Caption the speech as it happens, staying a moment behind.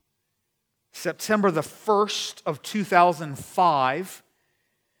September the 1st of 2005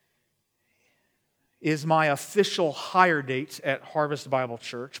 is my official hire date at Harvest Bible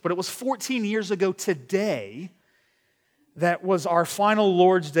Church. But it was 14 years ago today that was our final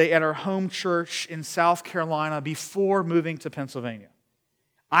Lord's Day at our home church in South Carolina before moving to Pennsylvania.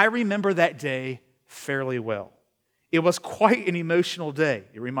 I remember that day fairly well. It was quite an emotional day.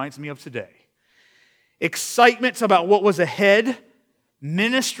 It reminds me of today. Excitement about what was ahead,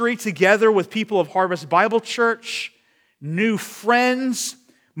 ministry together with people of Harvest Bible Church, new friends,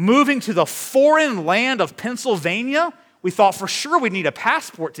 moving to the foreign land of Pennsylvania. We thought for sure we'd need a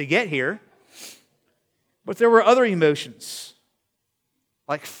passport to get here. But there were other emotions,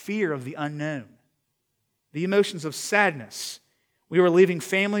 like fear of the unknown, the emotions of sadness. We were leaving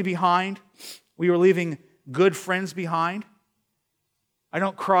family behind. We were leaving good friends behind. I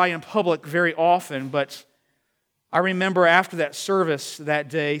don't cry in public very often, but I remember after that service that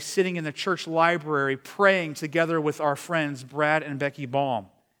day, sitting in the church library, praying together with our friends, Brad and Becky Baum.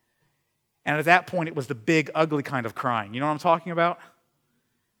 And at that point, it was the big, ugly kind of crying. You know what I'm talking about?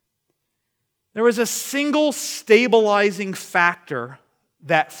 There was a single stabilizing factor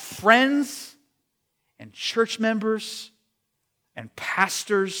that friends and church members and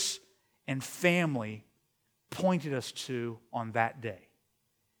pastors and family pointed us to on that day.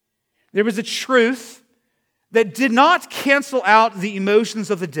 There was a truth that did not cancel out the emotions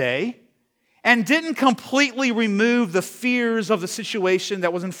of the day and didn't completely remove the fears of the situation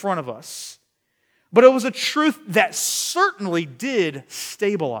that was in front of us. But it was a truth that certainly did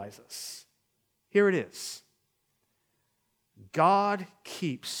stabilize us. Here it is. God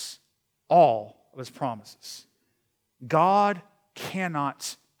keeps all of His promises. God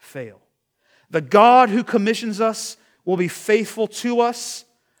cannot fail. The God who commissions us will be faithful to us.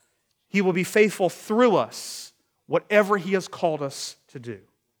 He will be faithful through us, whatever He has called us to do.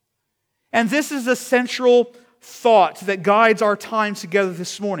 And this is the central thought that guides our time together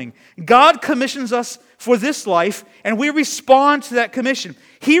this morning. God commissions us for this life, and we respond to that commission.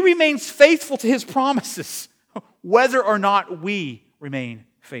 He remains faithful to His promises, whether or not we remain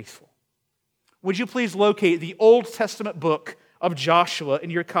faithful. Would you please locate the Old Testament book of Joshua in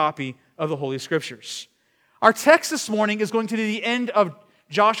your copy of the Holy Scriptures? Our text this morning is going to be the end of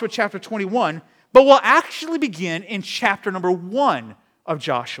Joshua chapter 21, but we'll actually begin in chapter number 1 of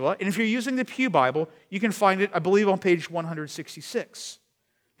Joshua. And if you're using the Pew Bible, you can find it, I believe, on page 166.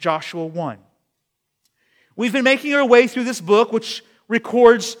 Joshua 1. We've been making our way through this book, which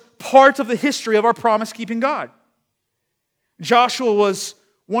records part of the history of our promise-keeping God. Joshua was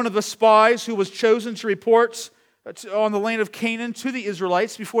one of the spies who was chosen to report on the land of Canaan to the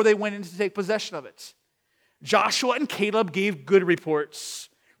Israelites before they went in to take possession of it. Joshua and Caleb gave good reports,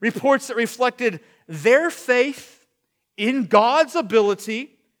 reports that reflected their faith in God's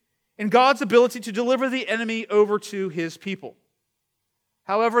ability to deliver the enemy over to His people.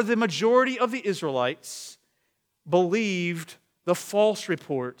 However, the majority of the Israelites believed the false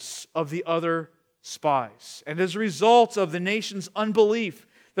reports of the other spies. And as a result of the nation's unbelief,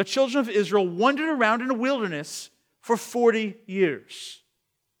 the children of Israel wandered around in the wilderness for 40 years.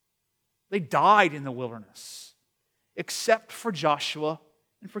 They died in the wilderness, except for Joshua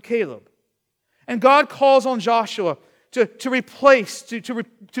and for Caleb. And God calls on Joshua to be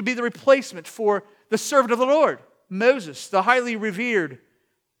the replacement for the servant of the Lord, Moses, the highly revered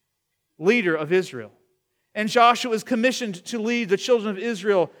leader of Israel. And Joshua is commissioned to lead the children of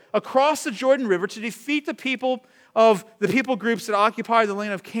Israel across the Jordan River to defeat the people groups that occupied the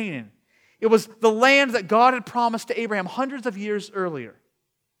land of Canaan. It was the land that God had promised to Abraham hundreds of years earlier.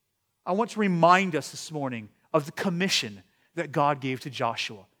 I want to remind us this morning of the commission that God gave to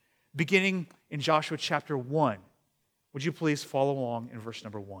Joshua, beginning in Joshua chapter 1. Would you please follow along in verse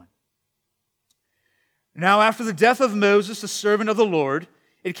number 1? Now after the death of Moses, the servant of the Lord,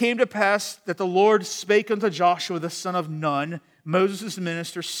 it came to pass that the Lord spake unto Joshua the son of Nun, Moses'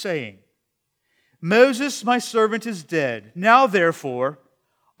 minister, saying, Moses, my servant, is dead. Now therefore,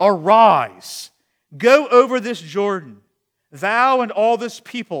 arise, go over this Jordan, thou and all this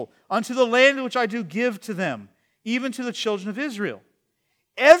people, unto the land which I do give to them, even to the children of Israel.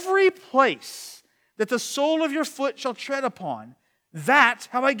 Every place that the sole of your foot shall tread upon, that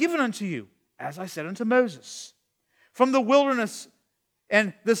have I given unto you, as I said unto Moses. From the wilderness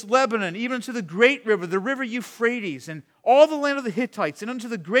and this Lebanon, even to the great river, the river Euphrates, and all the land of the Hittites, and unto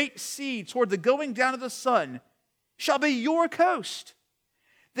the great sea toward the going down of the sun, shall be your coast.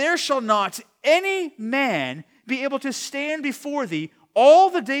 There shall not any man be able to stand before thee all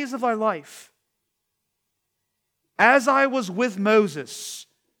the days of thy life. As I was with Moses,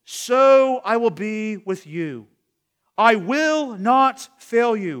 so I will be with you. I will not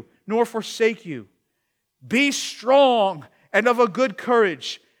fail you, nor forsake you. Be strong and of a good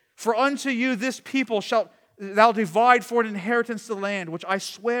courage, for unto you this people shalt thou divide for an inheritance the land, which I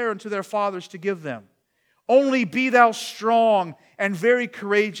swear unto their fathers to give them. Only be thou strong and very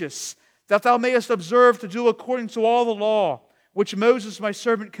courageous, that thou mayest observe to do according to all the law, which Moses my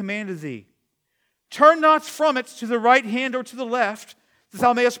servant commanded thee. Turn not from it to the right hand or to the left, that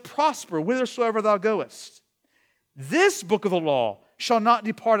thou mayest prosper whithersoever thou goest. This book of the law shall not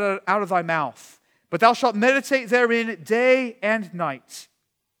depart out of thy mouth, but thou shalt meditate therein day and night,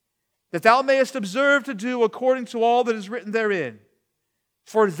 that thou mayest observe to do according to all that is written therein.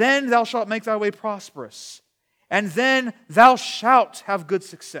 For then thou shalt make thy way prosperous, and then thou shalt have good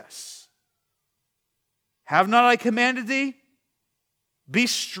success. Have not I commanded thee? Be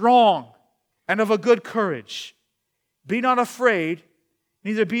strong and of a good courage. Be not afraid,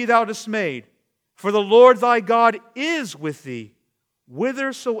 neither be thou dismayed, for the Lord thy God is with thee,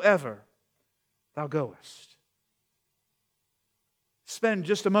 whithersoever thou goest. Spend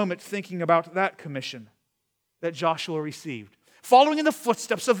just a moment thinking about that commission that Joshua received. Following in the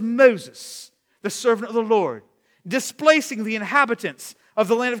footsteps of Moses, the servant of the Lord, displacing the inhabitants of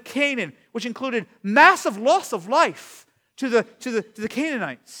the land of Canaan, which included massive loss of life to the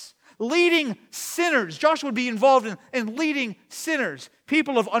Canaanites. Leading sinners. Joshua would be involved in leading sinners,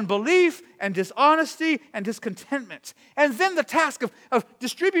 people of unbelief and dishonesty and discontentment. And then the task of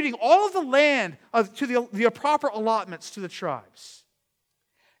distributing all of the land to the proper allotments to the tribes.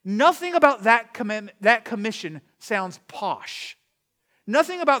 Nothing about that commission sounds posh.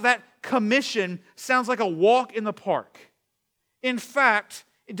 Nothing about that commission sounds like a walk in the park. In fact,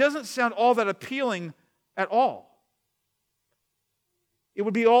 it doesn't sound all that appealing at all. It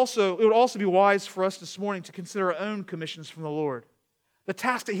would also be wise for us this morning to consider our own commissions from the Lord. The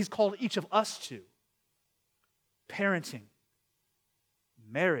task that He's called each of us to. Parenting,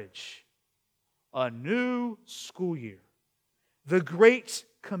 marriage, a new school year, the Great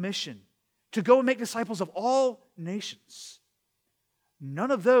Commission to go and make disciples of all nations. None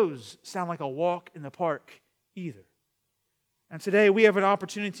of those sound like a walk in the park either. And today we have an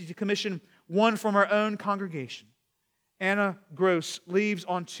opportunity to commission one from our own congregation. Anna Gross leaves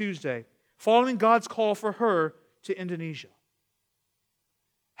on Tuesday, following God's call for her to Indonesia.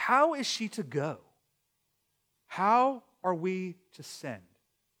 How is she to go? How are we to send?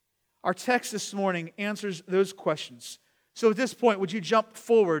 Our text this morning answers those questions. So at this point, would you jump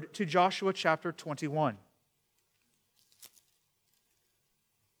forward to Joshua chapter 21?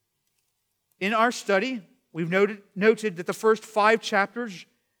 In our study, we've noted that the first 5 chapters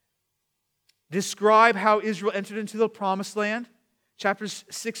describe how Israel entered into the promised land. Chapters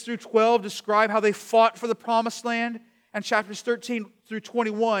 6 through 12 describe how they fought for the promised land. And chapters 13 through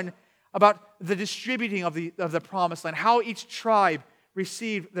 21 about the distributing of the promised land, how each tribe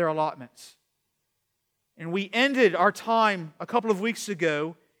received their allotments. And we ended our time a couple of weeks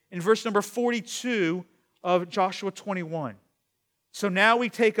ago in verse number 42 of Joshua 21. So now we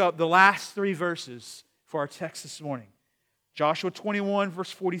take up the last 3 verses for our text this morning. Joshua 21,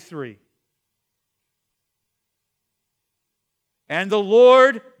 verse 43. And the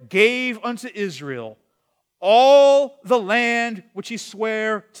Lord gave unto Israel all the land which He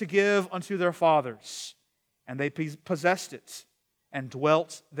sware to give unto their fathers, and they possessed it and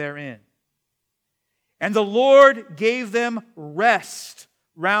dwelt therein. And the Lord gave them rest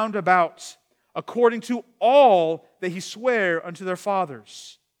round about, according to all that He sware unto their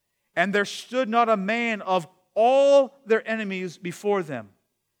fathers. And there stood not a man of all their enemies before them.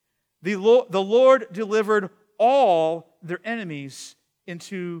 The Lord delivered all their enemies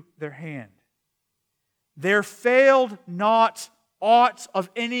into their hand. There failed not aught of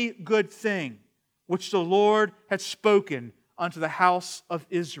any good thing which the Lord had spoken unto the house of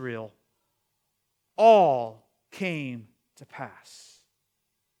Israel. All came to pass.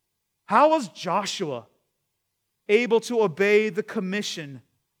 How was Joshua able to obey the commission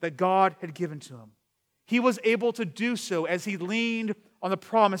that God had given to him? He was able to do so as he leaned on the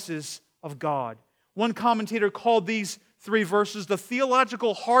promises of God. One commentator called these 3 verses the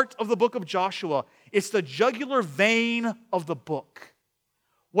theological heart of the book of Joshua. It's the jugular vein of the book.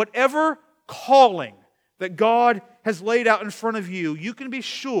 Whatever calling that God has laid out in front of you, you can be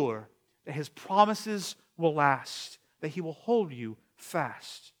sure that His promises will last, that He will hold you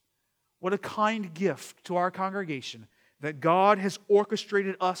fast. What a kind gift to our congregation that God has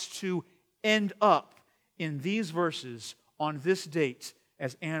orchestrated us to end up in these verses on this date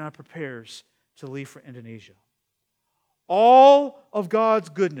as Anna prepares to leave for Indonesia. All of God's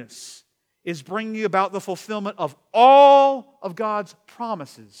goodness is bringing about the fulfillment of all of God's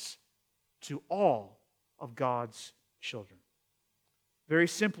promises to all of God's children. Very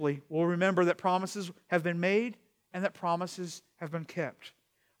simply, we'll remember that promises have been made and that promises have been kept.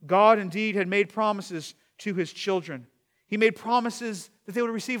 God indeed had made promises to His children. He made promises that they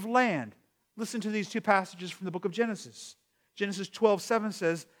would receive land. Listen to these two passages from the book of Genesis. Genesis 12:7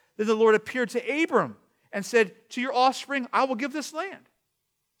 says, "Then the Lord appeared to Abram and said, 'To your offspring I will give this land.'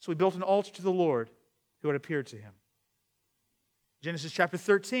 So he built an altar to the Lord who had appeared to him." Genesis chapter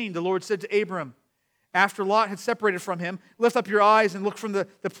 13, the Lord said to Abram, after Lot had separated from him, "Lift up your eyes and look from the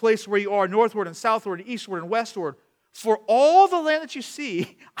place where you are, northward and southward and eastward and westward. For all the land that you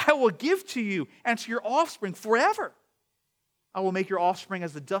see, I will give to you and to your offspring forever. I will make your offspring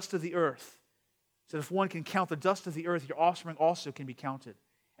as the dust of the earth, so that if one can count the dust of the earth, your offspring also can be counted."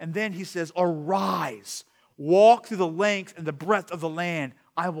 And then he says, "Arise, walk through the length and the breadth of the land.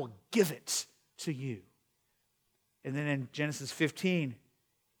 I will give it to you." And then in Genesis 15,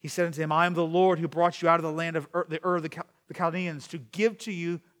 he said unto him, "I am the Lord who brought you out of the land of Ur of the Chaldeans to give to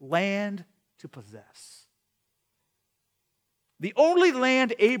you land to possess." The only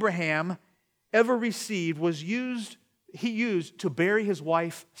land Abraham ever received he used to bury his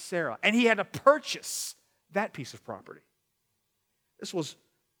wife Sarah. And he had to purchase that piece of property.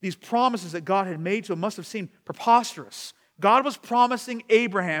 These promises that God had made to him must have seemed preposterous. God was promising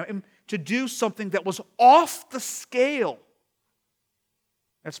Abraham to do something that was off the scale.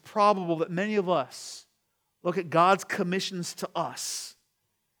 It's probable that many of us look at God's commissions to us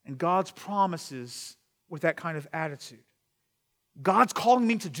and God's promises with that kind of attitude. God's calling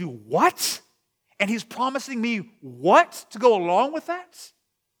me to do what? And He's promising me what to go along with that?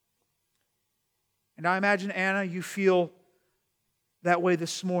 And I imagine, Anna, you feel that way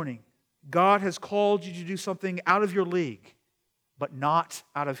this morning. God has called you to do something out of your league, but not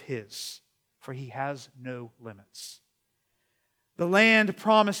out of His, for He has no limits. The land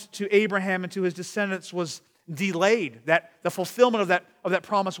promised to Abraham and to his descendants was delayed. The fulfillment of that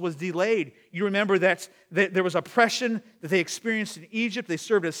promise was delayed. You remember that there was oppression that they experienced in Egypt. They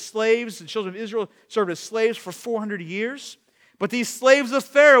served as slaves. The children of Israel served as slaves for 400 years. But these slaves of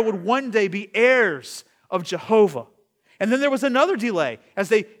Pharaoh would one day be heirs of Jehovah. And then there was another delay. As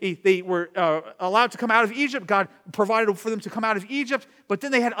they were allowed to come out of Egypt, God provided for them to come out of Egypt, but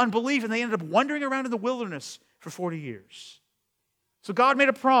then they had unbelief and they ended up wandering around in the wilderness for 40 years. So God made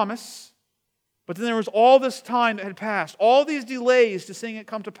a promise, but then there was all this time that had passed, all these delays to seeing it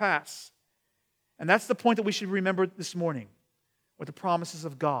come to pass. And that's the point that we should remember this morning with the promises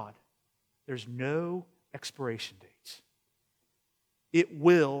of God. There's no expiration date. It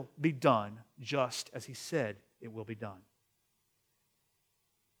will be done just as He said it will be done.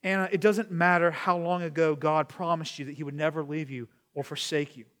 Anna, it doesn't matter how long ago God promised you that He would never leave you or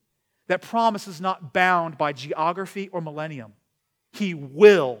forsake you. That promise is not bound by geography or millennium. He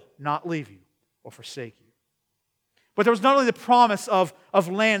will not leave you or forsake you. But there was not only the promise of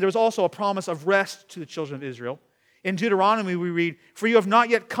land, there was also a promise of rest to the children of Israel. In Deuteronomy we read, "For you have not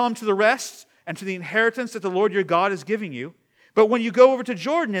yet come to the rest and to the inheritance that the Lord your God is giving you. But when you go over to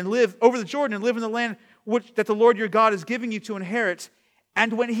Jordan and live over the Jordan and live in the land that the Lord your God is giving you to inherit,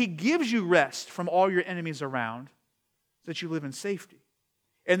 and when He gives you rest from all your enemies around, so that you live in safety."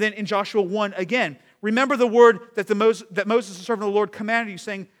 And then in Joshua 1 again, remember the word that Moses, the servant of the Lord, commanded you,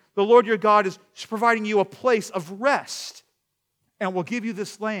 saying, "The Lord your God is providing you a place of rest and will give you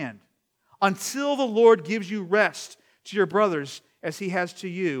this land until the Lord gives you rest to your brothers as He has to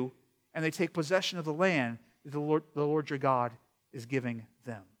you, and they take possession of the land that the Lord your God is giving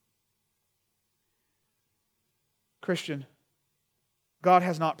them." Christian, God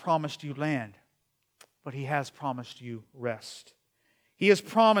has not promised you land, but He has promised you rest. He has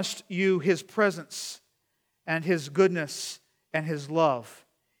promised you His presence and His goodness and His love.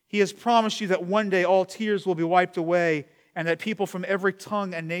 He has promised you that one day all tears will be wiped away and that people from every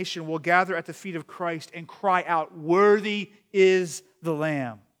tongue and nation will gather at the feet of Christ and cry out, "Worthy is the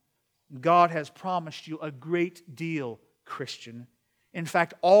Lamb." God has promised you a great deal, Christian. In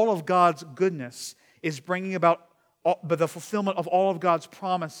fact, all of God's goodness is bringing about the fulfillment of all of God's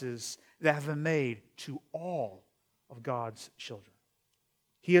promises that have been made to all of God's children.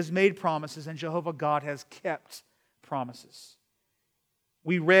 He has made promises, and Jehovah God has kept promises.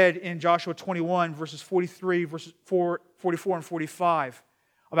 We read in Joshua 21, verses 43, verses 44 and 45,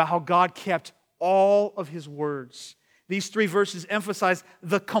 about how God kept all of His words. These three verses emphasize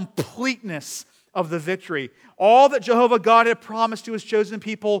the completeness of the victory. All that Jehovah God had promised to His chosen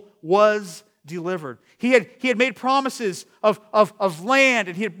people was delivered. He had made promises of land,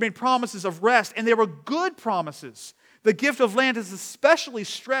 and He had made promises of rest, and they were good promises. The gift of land is especially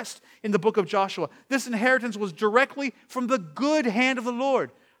stressed in the book of Joshua. This inheritance was directly from the good hand of the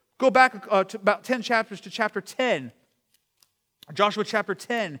Lord. Go back to about 10 chapters to chapter 10 Joshua chapter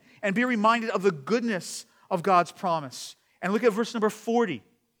 10, and be reminded of the goodness of God's promise. And look at verse number 40.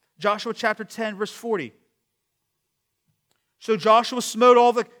 Joshua chapter 10, verse 40. So Joshua smote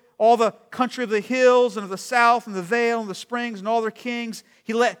all the country of the hills and of the south and the vale and the springs and all their kings.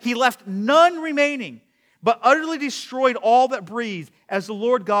 He left none remaining, but utterly destroyed all that breathed, as the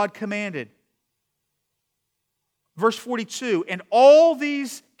Lord God commanded. Verse 42, and all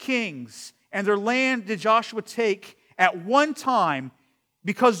these kings and their land did Joshua take at one time,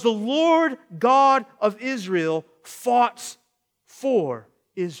 because the Lord God of Israel fought for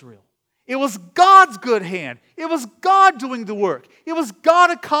Israel. It was God's good hand. It was God doing the work. It was God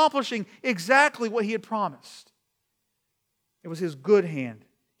accomplishing exactly what He had promised. It was His good hand.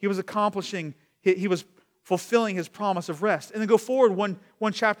 He was accomplishing, He was fulfilling His promise of rest. And then go forward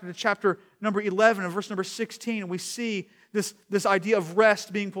one chapter to chapter number 11 and verse number 16, and we see this idea of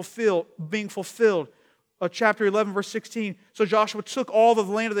rest being fulfilled. Chapter 11, verse 16. So Joshua took all the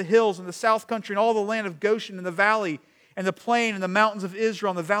land of the hills and the south country and all the land of Goshen and the valley and the plain and the mountains of Israel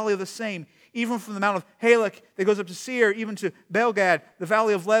and the valley of the same, even from the mount of Halak that goes up to Seir, even to Belgad, the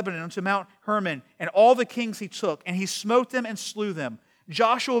valley of Lebanon, and to Mount Hermon, and all the kings he took, and he smote them and slew them.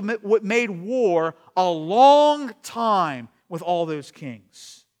 Joshua made war a long time with all those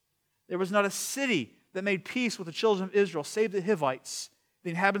kings. There was not a city that made peace with the children of Israel, save the Hivites, the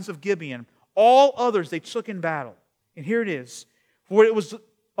inhabitants of Gibeon. All others they took in battle. And here it is. For it was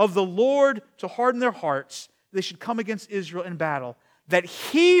of the Lord to harden their hearts, they should come against Israel in battle, that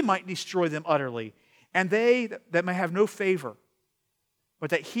He might destroy them utterly, and they that may have no favor, but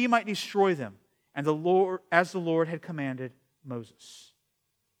that He might destroy them, and the Lord, as the Lord had commanded Moses.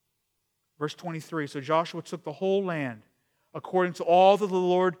 Verse 23, so Joshua took the whole land, according to all that the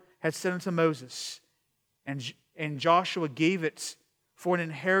Lord had said unto Moses, and Joshua gave it for an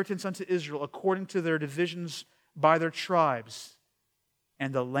inheritance unto Israel, according to their divisions by their tribes.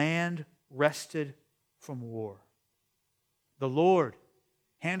 And the land rested from war. The Lord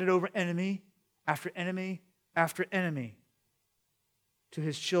handed over enemy after enemy after enemy to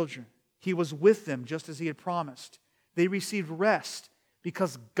His children. He was with them just as He had promised. They received rest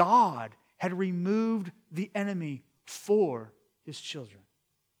because God had removed the enemy for His children.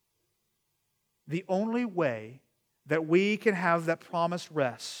 The only way that we can have that promised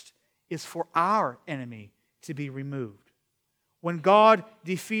rest is for our enemy to be removed. When God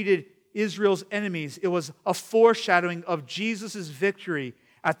defeated Israel's enemies, it was a foreshadowing of Jesus' victory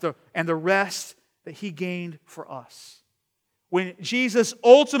and the rest that He gained for us. When Jesus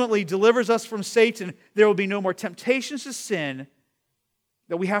ultimately delivers us from Satan, there will be no more temptations to sin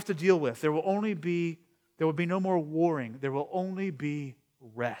that we have to deal with. There will be no more warring. There will only be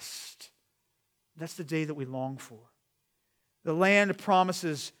rest. That's the day that we long for. The land of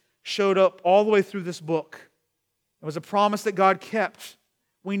promises showed up all the way through this book. It was a promise that God kept.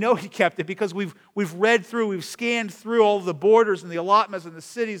 We know He kept it because we've read through, we've scanned through all of the borders and the allotments and the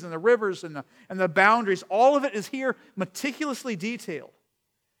cities and the rivers and the boundaries. All of it is here meticulously detailed.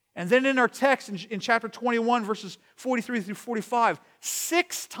 And then in our text in chapter 21, verses 43 through 45,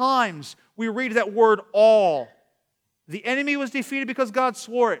 6 times we read that word all. The enemy was defeated because God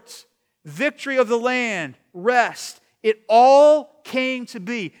swore it. Victory of the land, rest. It all came to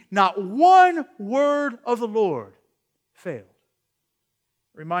be. Not one word of the Lord failed.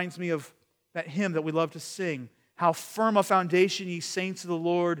 It reminds me of that hymn that we love to sing. How firm a foundation, ye saints of the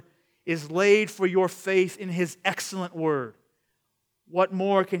Lord, is laid for your faith in His excellent word. What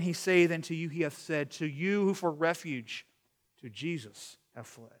more can He say than to you He hath said, to you who for refuge to Jesus have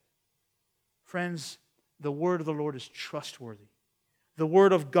fled? Friends, the word of the Lord is trustworthy. The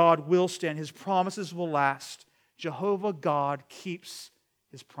word of God will stand. His promises will last. Jehovah God keeps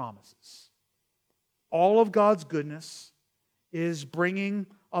His promises. All of God's goodness is bringing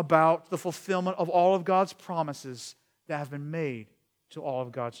about the fulfillment of all of God's promises that have been made to all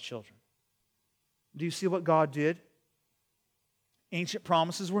of God's children. Do you see what God did? Ancient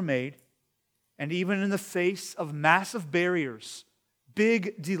promises were made, and even in the face of massive barriers,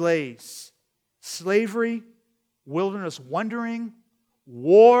 big delays, slavery, wilderness wandering,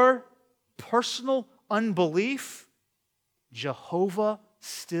 war, personal unbelief, Jehovah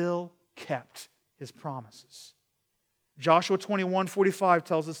still kept His promises. Joshua 21:45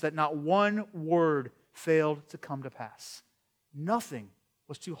 tells us that not one word failed to come to pass. Nothing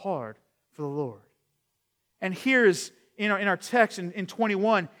was too hard for the Lord. And here is, in our text in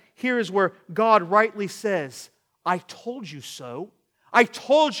 21, here is where God rightly says, I told you so. I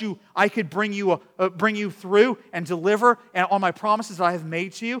told you I could bring you through and deliver on my promises that I have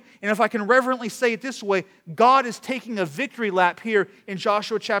made to you. And if I can reverently say it this way, God is taking a victory lap here in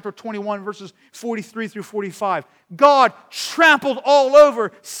Joshua chapter 21, verses 43 through 45. God trampled all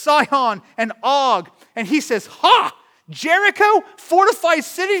over Sihon and Og. And he says, ha! Jericho, fortified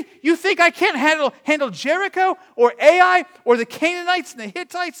city? You think I can't handle Jericho or Ai or the Canaanites and the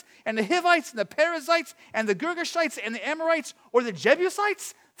Hittites and the Hivites and the Perizzites and the Girgashites and the Amorites or the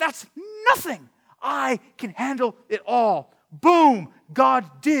Jebusites? That's nothing. I can handle it all. Boom!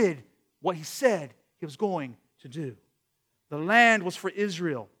 God did what he said he was going to do. The land was for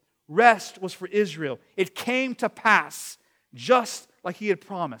Israel. Rest was for Israel. It came to pass just like he had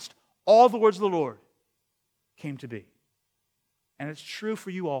promised. All the words of the Lord came to be. And it's true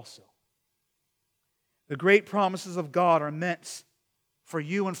for you also. The great promises of God are meant for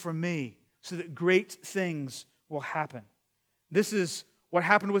you and for me so that great things will happen. This is what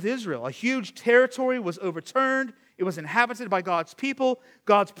happened with Israel. A huge territory was overturned. It was inhabited by God's people.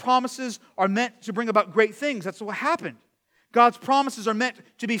 God's promises are meant to bring about great things. That's what happened. God's promises are meant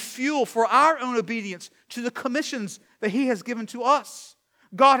to be fuel for our own obedience to the commissions that he has given to us.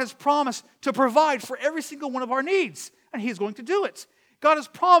 God has promised to provide for every single one of our needs, and he's going to do it. God has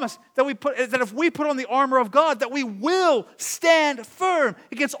promised that if we put on the armor of God, that we will stand firm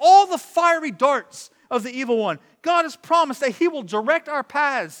against all the fiery darts of the evil one. God has promised that he will direct our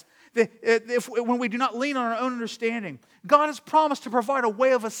paths when we do not lean on our own understanding. God has promised to provide a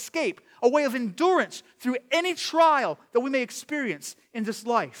way of escape, a way of endurance through any trial that we may experience in this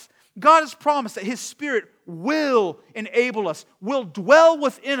life. God has promised that his Spirit will enable us, will dwell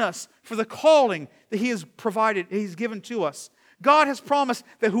within us for the calling that he has provided, he's given to us. God has promised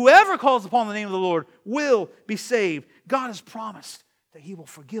that whoever calls upon the name of the Lord will be saved. God has promised that he will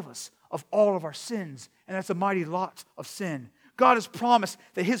forgive us of all of our sins, and that's a mighty lot of sin. God has promised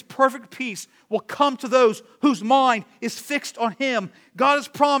that his perfect peace will come to those whose mind is fixed on him. God has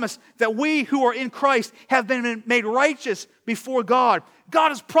promised that we who are in Christ have been made righteous before God. God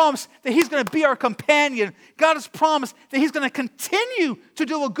has promised that he's going to be our companion. God has promised that he's going to continue to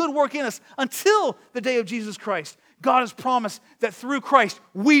do a good work in us until the day of Jesus Christ. God has promised that through Christ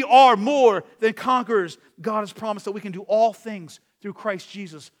we are more than conquerors. God has promised that we can do all things through Christ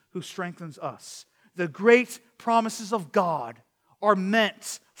Jesus who strengthens us. The great promises of God are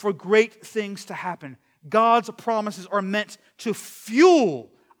meant for great things to happen. God's promises are meant to fuel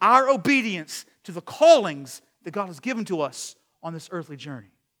our obedience to the callings that God has given to us on this earthly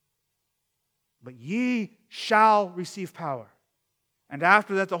journey. But ye shall receive power, and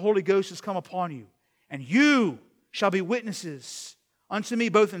after that the Holy Ghost has come upon you, and you shall be witnesses unto me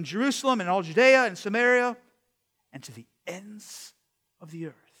both in Jerusalem and all Judea and Samaria and to the ends of the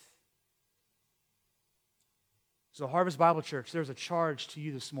earth. So, Harvest Bible Church, there's a charge to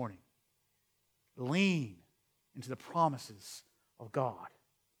you this morning. Lean into the promises of God.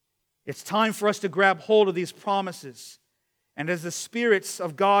 It's time for us to grab hold of these promises. And as the Spirit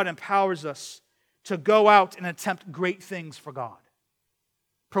of God empowers us to go out and attempt great things for God.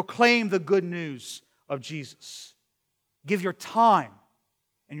 Proclaim the good news of Jesus. Give your time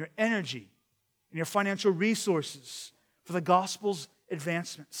and your energy and your financial resources for the gospel's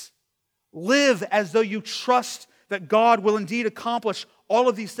advancements. Live as though you trust that God will indeed accomplish all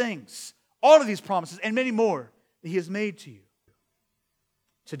of these things, all of these promises, and many more that he has made to you.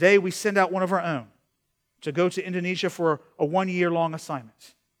 Today we send out one of our own to go to Indonesia for a 1-year-long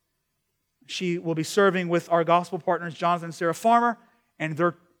assignment. She will be serving with our gospel partners, Jonathan and Sarah Farmer, and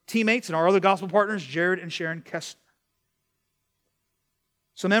their teammates and our other gospel partners, Jared and Sharon Kessler.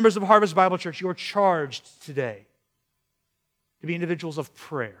 So members of Harvest Bible Church, you are charged today to be individuals of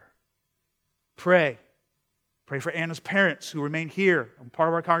prayer. Pray. Pray for Anna's parents who remain here and part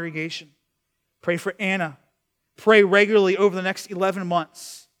of our congregation. Pray for Anna. Pray regularly over the next 11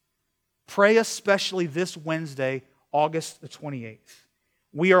 months. Pray especially this Wednesday, August the 28th.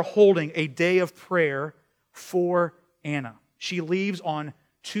 We are holding a day of prayer for Anna. She leaves on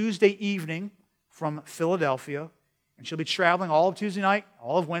Tuesday evening from Philadelphia, and she'll be traveling all of Tuesday night,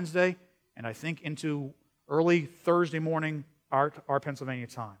 all of Wednesday, and I think into early Thursday morning, our Pennsylvania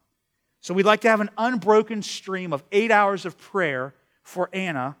time. So we'd like to have an unbroken stream of 8 hours of prayer for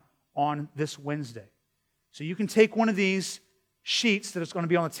Anna on this Wednesday. So you can take one of these sheets that is going to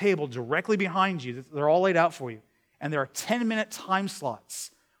be on the table directly behind you. They're all laid out for you. And there are 10-minute time slots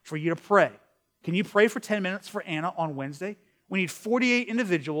for you to pray. Can you pray for 10 minutes for Anna on Wednesday? We need 48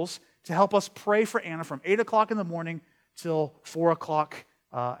 individuals to help us pray for Anna from 8 o'clock in the morning till 4 o'clock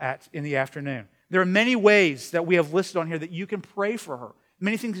in the afternoon. There are many ways that we have listed on here that you can pray for her.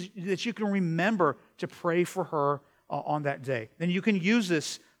 Many things that you can remember to pray for her on that day. Then you can use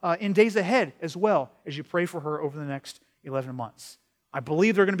this in days ahead as well as you pray for her over the next 11 months. I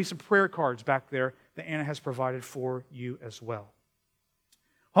believe there are going to be some prayer cards back there that Anna has provided for you as well.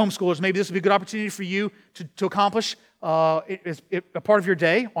 Homeschoolers, maybe this would be a good opportunity for you to accomplish a part of your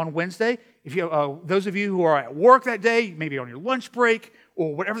day on Wednesday. If you, those of you who are at work that day, maybe on your lunch break,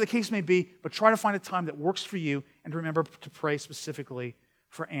 or whatever the case may be, but try to find a time that works for you and remember to pray specifically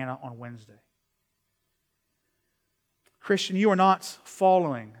for Anna on Wednesday. Christian, you are not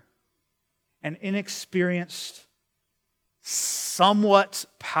following an inexperienced, somewhat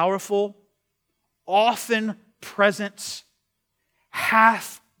powerful, often present,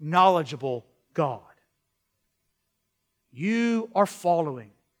 half-knowledgeable God. You are following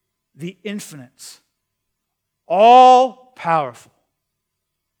the infinite, all-powerful,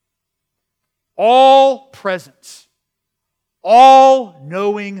 all-present,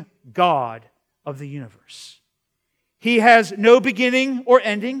 all-knowing God of the universe. He has no beginning or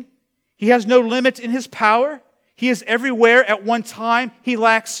ending. He has no limit in His power. He is everywhere at one time. He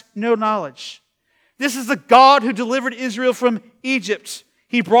lacks no knowledge. This is the God who delivered Israel from Egypt.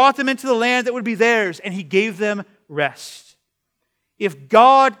 He brought them into the land that would be theirs, and He gave them rest. If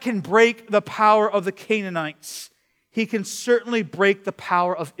God can break the power of the Canaanites, He can certainly break the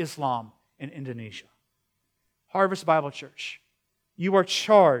power of Islam in Indonesia. Harvest Bible Church, you are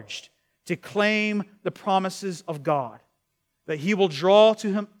charged to claim the promises of God, that He will draw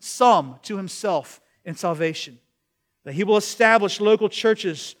some to Himself in salvation, that He will establish local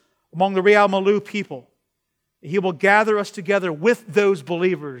churches among the Real Malu people, that He will gather us together with those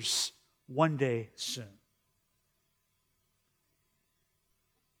believers one day soon.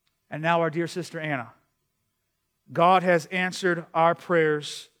 And now our dear sister Anna, God has answered our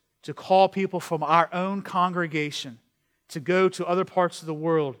prayers to call people from our own congregation to go to other parts of the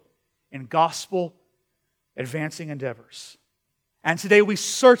world in gospel advancing endeavors. And today we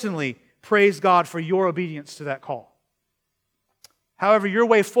certainly praise God for your obedience to that call. However, your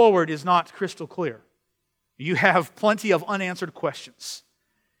way forward is not crystal clear. You have plenty of unanswered questions.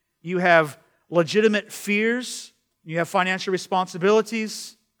 You have legitimate fears. You have financial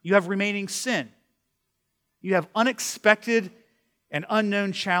responsibilities. You have remaining sin. You have unexpected and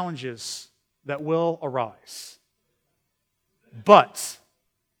unknown challenges that will arise. But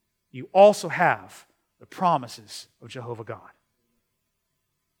you also have the promises of Jehovah God.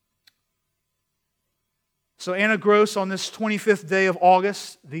 So Anna Gross, on this 25th day of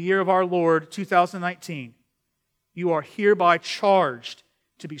August, the year of our Lord, 2019, you are hereby charged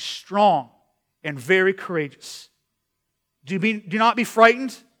to be strong and very courageous. Do not be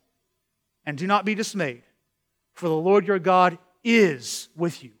frightened and do not be dismayed, for the Lord your God is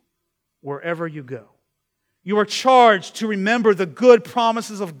with you wherever you go. You are charged to remember the good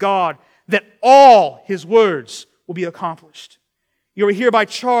promises of God, that all His words will be accomplished. You are hereby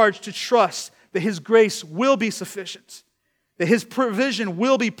charged to trust that His grace will be sufficient, that His provision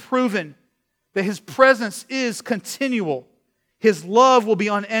will be proven, that His presence is continual, His love will be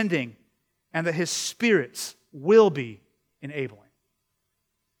unending, and that His Spirit will be enabling.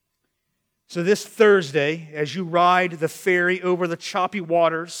 So this Thursday, as you ride the ferry over the choppy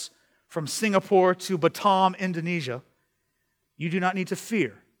waters from Singapore to Batam, Indonesia, you do not need to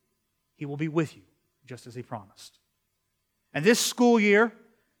fear. He will be with you, just as He promised. And this school year,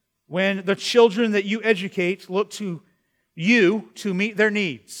 when the children that you educate look to you to meet their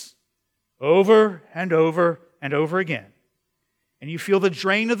needs over and over and over again, and you feel the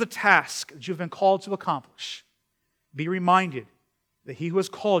drain of the task that you've been called to accomplish, be reminded that He who has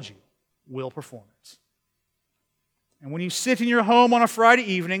called you will perform it. And when you sit in your home on a Friday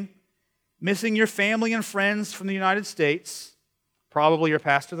evening, missing your family and friends from the United States, probably your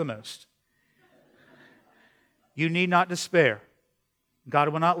pastor the most, you need not despair. God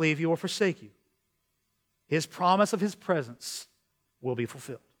will not leave you or forsake you. His promise of His presence will be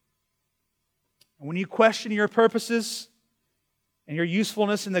fulfilled. And when you question your purposes and your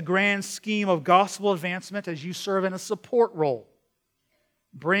usefulness in the grand scheme of gospel advancement as you serve in a support role,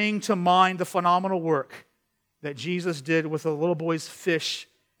 bring to mind the phenomenal work that Jesus did with the little boy's fish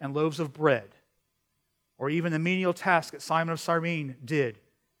and loaves of bread, or even the menial task that Simon of Cyrene did,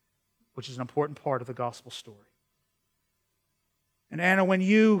 which is an important part of the gospel story. And Anna, when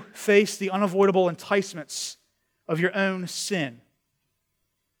you face the unavoidable enticements of your own sin,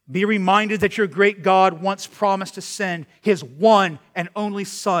 be reminded that your great God once promised to send His one and only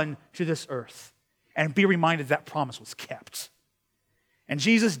Son to this earth. And be reminded that promise was kept. And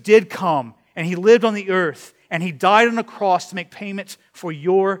Jesus did come, and He lived on the earth, and He died on the cross to make payment for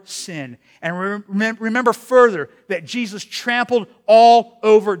your sin. And remember further that Jesus trampled all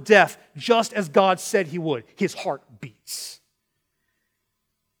over death, just as God said He would. His heart beats.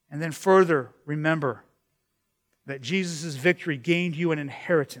 And then further, remember that Jesus' victory gained you an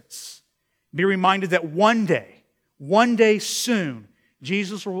inheritance. Be reminded that one day soon,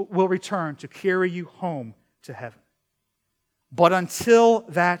 Jesus will return to carry you home to heaven. But until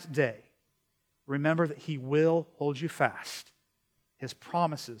that day, remember that He will hold you fast. His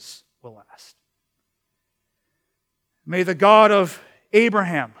promises will last. May the God of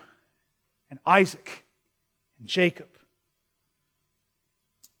Abraham and Isaac and Jacob,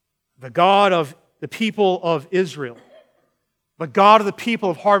 the God of the people of Israel, the God of the people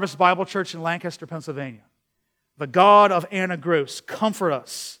of Harvest Bible Church in Lancaster, Pennsylvania, the God of Anna Gross, comfort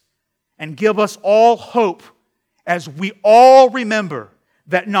us and give us all hope as we all remember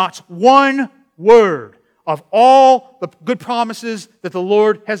that not one word of all the good promises that the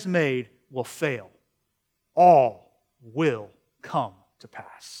Lord has made will fail. All will come to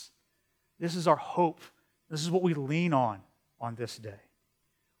pass. This is our hope. This is what we lean on this day.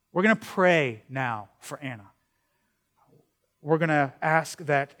 We're going to pray now for Anna. We're going to ask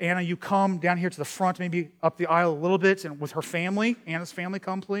that, Anna, you come down here to the front, maybe up the aisle a little bit, and with her family, Anna's family,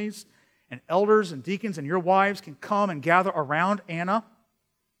 come please. And elders and deacons and your wives can come and gather around Anna.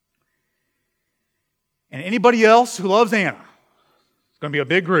 And anybody else who loves Anna, it's going to be a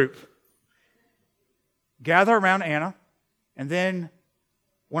big group. Gather around Anna, and then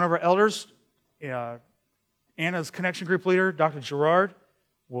one of our elders, Anna's connection group leader, Dr. Gerard,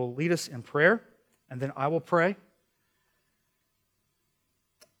 will lead us in prayer, and then I will pray.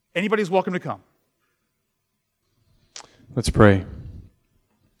 Anybody's welcome to come. Let's pray.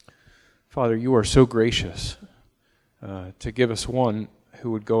 Father, you are so gracious to give us one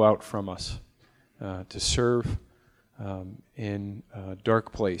who would go out from us to serve in a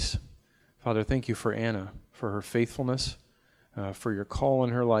dark place. Father, thank you for Anna, for her faithfulness, for your call in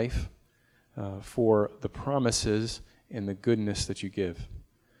her life, for the promises and the goodness that you give.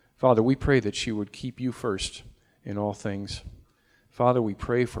 Father, we pray that she would keep you first in all things. Father, we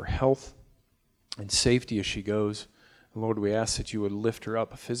pray for health and safety as she goes. Lord, we ask that you would lift her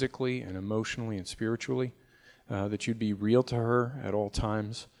up physically and emotionally and spiritually, that you'd be real to her at all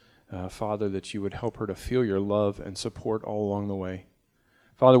times. Father, that you would help her to feel your love and support all along the way.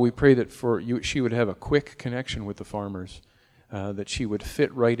 Father, we pray that she would have a quick connection with the farmers, that she would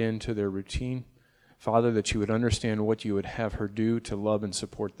fit right into their routine. Father, that she would understand what you would have her do to love and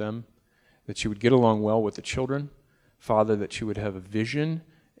support them, that she would get along well with the children. Father, that she would have a vision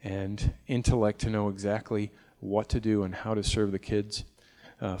and intellect to know exactly what to do and how to serve the kids.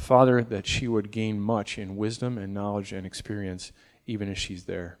 Father, that she would gain much in wisdom and knowledge and experience even as she's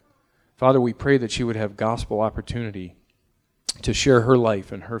there. Father, we pray that she would have gospel opportunity to share her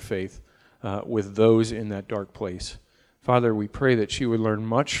life and her faith with those in that dark place. Father, we pray that she would learn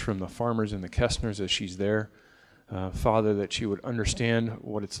much from the farmers and the Kestners as she's there. Father, that she would understand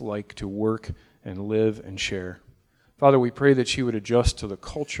what it's like to work and live and share. Father, we pray that she would adjust to the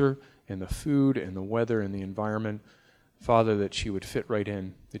culture and the food and the weather and the environment. Father, that she would fit right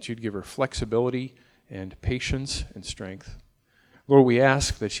in, that you'd give her flexibility and patience and strength. Lord, we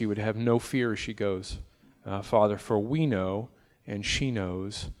ask that she would have no fear as she goes. Father, for we know and she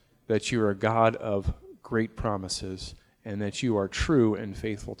knows that you are a God of great promises and that you are true and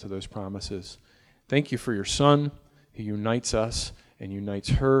faithful to those promises. Thank you for your Son who unites us and unites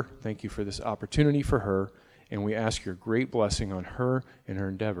her. Thank you for this opportunity for her. And we ask your great blessing on her and her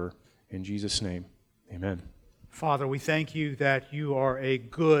endeavor. In Jesus' name, amen. Father, we thank you that you are a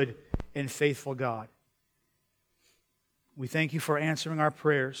good and faithful God. We thank you for answering our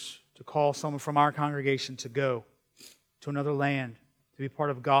prayers to call someone from our congregation to go to another land to be part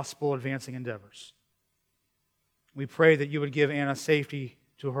of gospel advancing endeavors. We pray that you would give Anna safety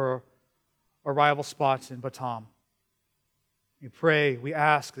to her arrival spots in Batam. We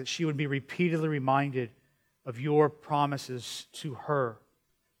ask that she would be repeatedly reminded of your promises to her,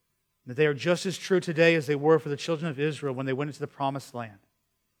 that they are just as true today as they were for the children of Israel when they went into the promised land.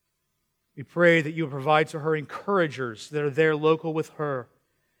 We pray that you would provide to her encouragers that are there local with her,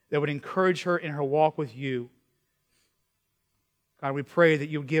 that would encourage her in her walk with you. God, we pray that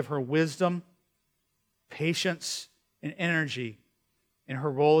you would give her wisdom, patience, and energy in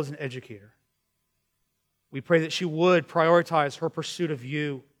her role as an educator. We pray that she would prioritize her pursuit of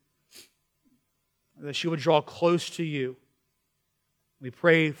you, that she would draw close to you. We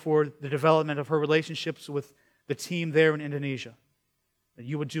pray for the development of her relationships with the team there in Indonesia, that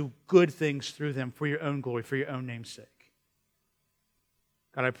you would do good things through them for your own glory, for your own name's sake.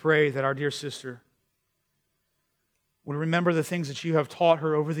 God, I pray that our dear sister would remember the things that you have taught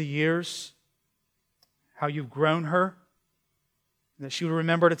her over the years, how you've grown her, and that she would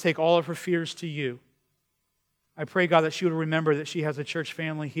remember to take all of her fears to you. I pray, God, that she would remember that she has a church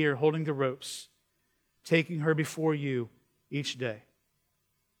family here holding the ropes, taking her before you each day.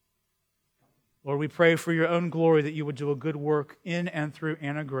 Lord, we pray for your own glory that you would do a good work in and through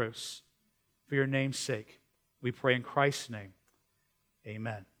Anna Gross for your name's sake. We pray in Christ's name.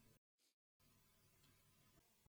 Amen.